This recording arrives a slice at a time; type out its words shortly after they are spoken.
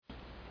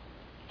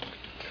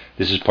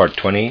This is part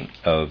 20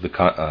 of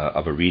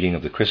a reading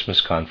of the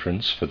Christmas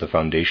Conference for the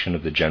foundation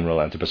of the General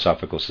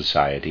Anthroposophical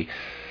Society,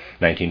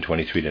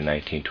 1923 to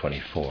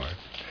 1924.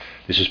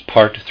 This is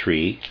part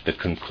 3, the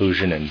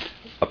conclusion and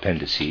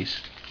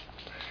appendices.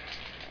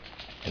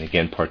 And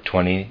again, part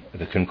 20,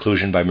 the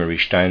conclusion by Marie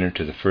Steiner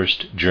to the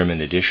first German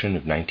edition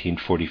of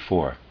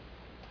 1944.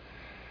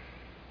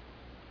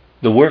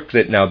 The work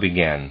that now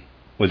began,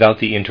 without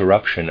the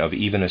interruption of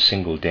even a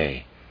single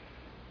day,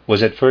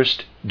 was at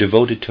first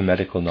devoted to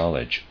medical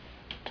knowledge.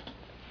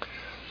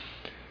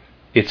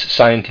 Its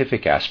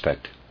scientific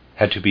aspect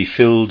had to be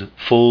filled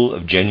full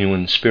of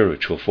genuine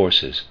spiritual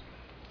forces.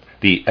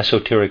 The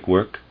esoteric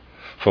work,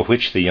 for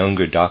which the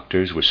younger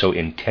doctors were so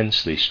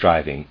intensely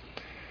striving,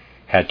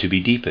 had to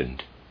be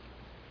deepened,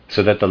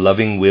 so that the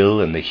loving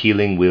will and the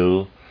healing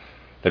will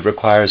that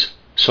requires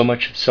so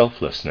much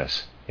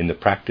selflessness in the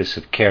practice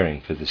of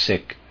caring for the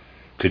sick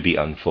could be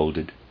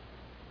unfolded.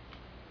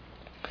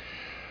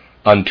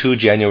 On 2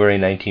 January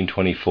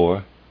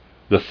 1924,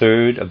 the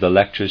third of the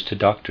lectures to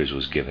doctors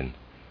was given,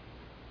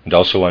 and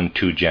also on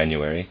 2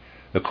 January,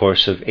 the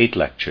course of 8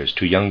 lectures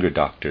to younger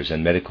doctors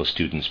and medical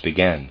students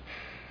began.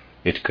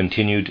 It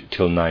continued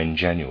till 9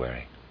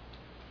 January.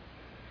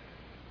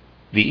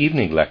 The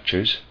evening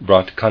lectures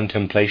brought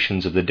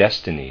contemplations of the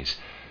destinies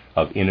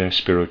of inner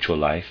spiritual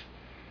life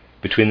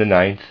between the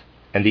 9th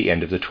and the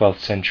end of the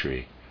 12th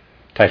century.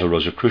 Titled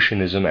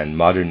Rosicrucianism and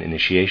Modern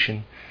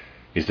Initiation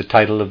is the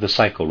title of the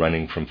cycle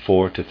running from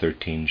 4 to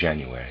 13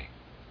 January.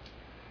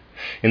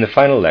 In the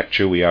final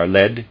lecture we are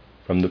led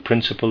from the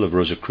principle of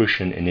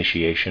Rosicrucian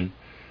initiation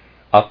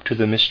up to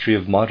the mystery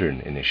of modern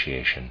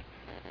initiation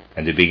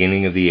and the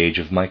beginning of the age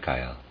of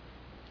Michael.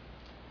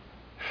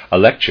 A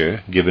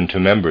lecture given to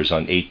members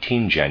on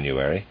 18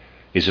 January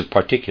is of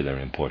particular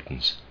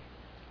importance.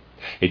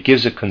 It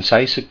gives a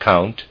concise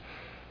account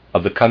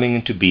of the coming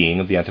into being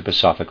of the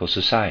Anthroposophical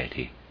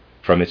Society,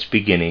 from its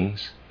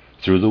beginnings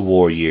through the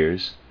war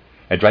years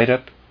and right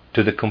up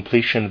to the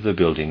completion of the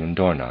building in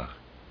Dornach.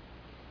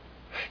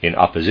 In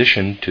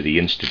opposition to the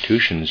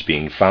institutions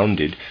being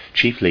founded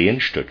chiefly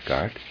in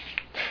Stuttgart,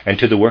 and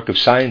to the work of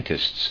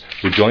scientists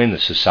who join the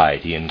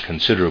society in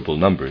considerable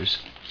numbers,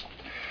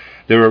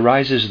 there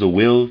arises the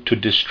will to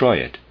destroy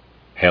it,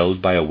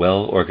 held by a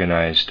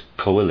well-organized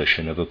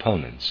coalition of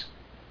opponents.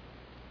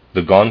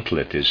 The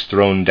gauntlet is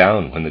thrown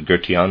down when the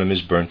Goetheanum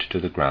is burnt to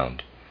the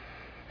ground,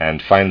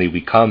 and finally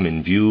we come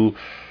in view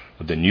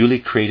of the newly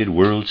created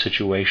world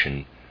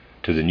situation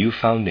to the new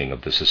founding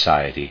of the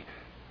society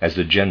as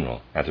the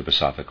General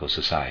Anthroposophical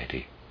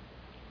Society.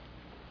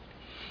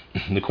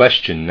 The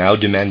question now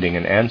demanding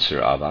an answer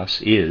of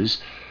us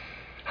is,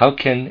 how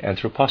can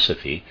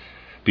anthroposophy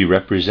be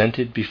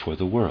represented before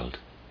the world?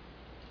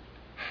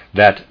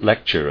 That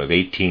lecture of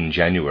 18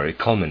 January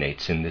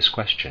culminates in this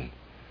question.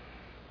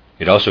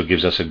 It also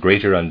gives us a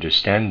greater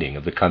understanding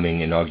of the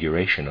coming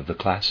inauguration of the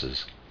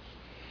classes.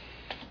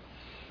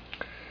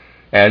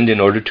 And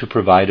in order to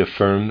provide a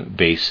firm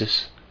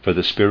basis for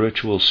the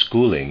spiritual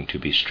schooling to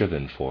be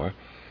striven for,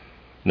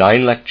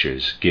 9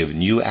 lectures give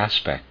new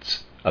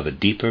aspects of a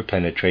deeper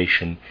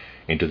penetration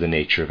into the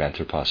nature of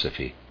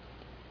anthroposophy,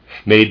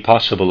 made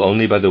possible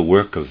only by the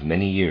work of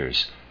many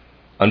years,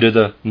 under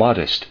the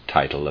modest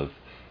title of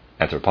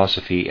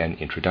Anthroposophy and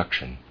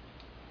Introduction.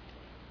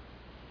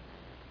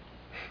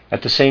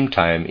 At the same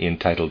time,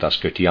 entitled Das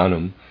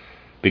Goetheanum,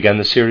 began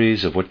the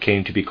series of what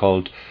came to be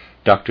called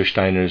Dr.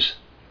 Steiner's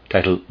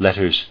titled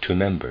Letters to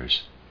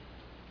Members.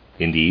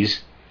 In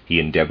these, he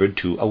endeavored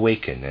to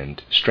awaken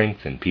and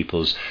strengthen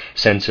people's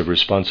sense of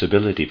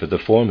responsibility for the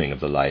forming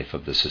of the life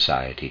of the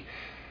society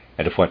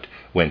and of what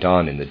went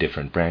on in the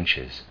different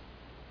branches.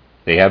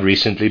 They have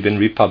recently been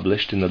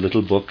republished in the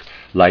little book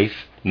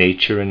Life,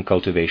 Nature, and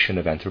Cultivation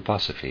of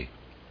Anthroposophy.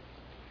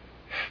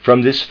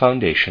 From this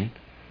foundation,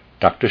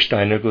 Dr.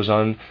 Steiner goes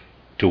on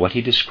to what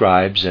he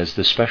describes as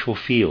the special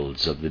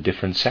fields of the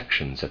different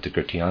sections at the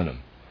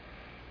Goetheanum.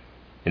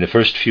 In the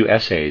first few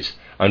essays,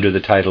 under the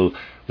title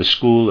The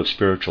School of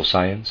Spiritual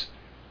Science,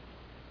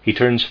 he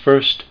turns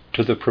first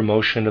to the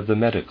promotion of the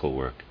medical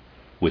work,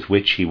 with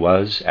which he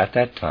was, at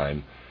that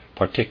time,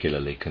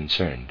 particularly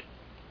concerned.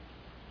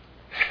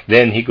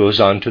 Then he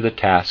goes on to the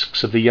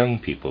tasks of the young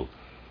people,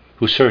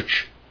 who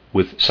search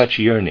with such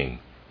yearning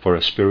for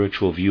a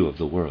spiritual view of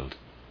the world.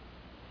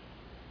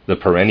 The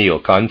perennial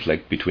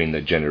conflict between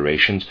the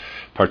generations,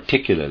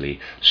 particularly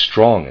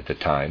strong at the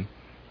time,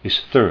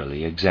 is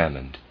thoroughly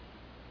examined.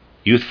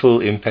 Youthful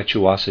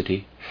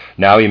impetuosity,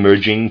 now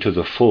emerging to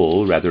the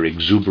full rather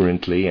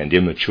exuberantly and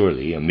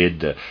immaturely amid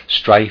the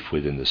strife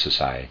within the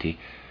society,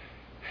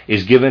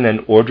 is given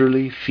an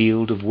orderly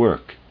field of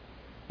work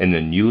in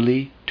the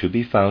newly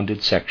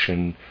to-be-founded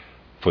section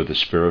for the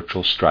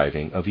spiritual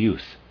striving of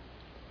youth.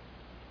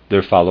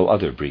 There follow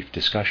other brief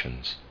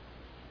discussions.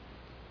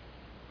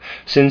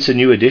 Since a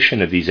new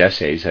edition of these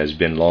essays has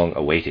been long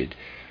awaited,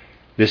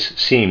 this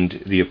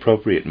seemed the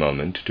appropriate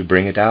moment to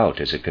bring it out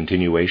as a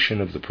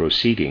continuation of the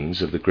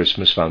proceedings of the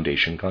Christmas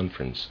Foundation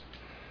Conference.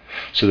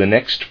 So the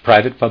next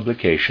private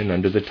publication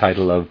under the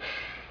title of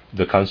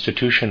The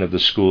Constitution of the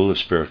School of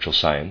Spiritual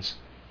Science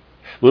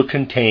will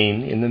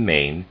contain, in the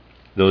main,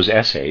 those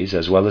essays,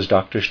 as well as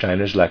Dr.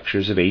 Steiner's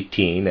lectures of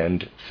 18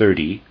 and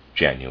 30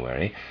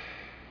 January,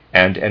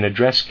 and an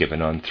address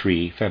given on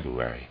 3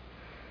 February.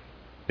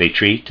 They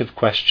treat of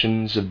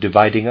questions of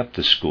dividing up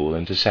the school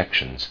into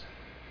sections,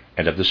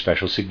 and of the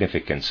special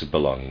significance of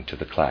belonging to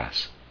the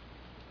class.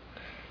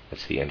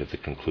 That's the end of the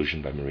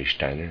conclusion by Marie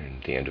Steiner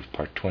and the end of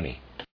part 20.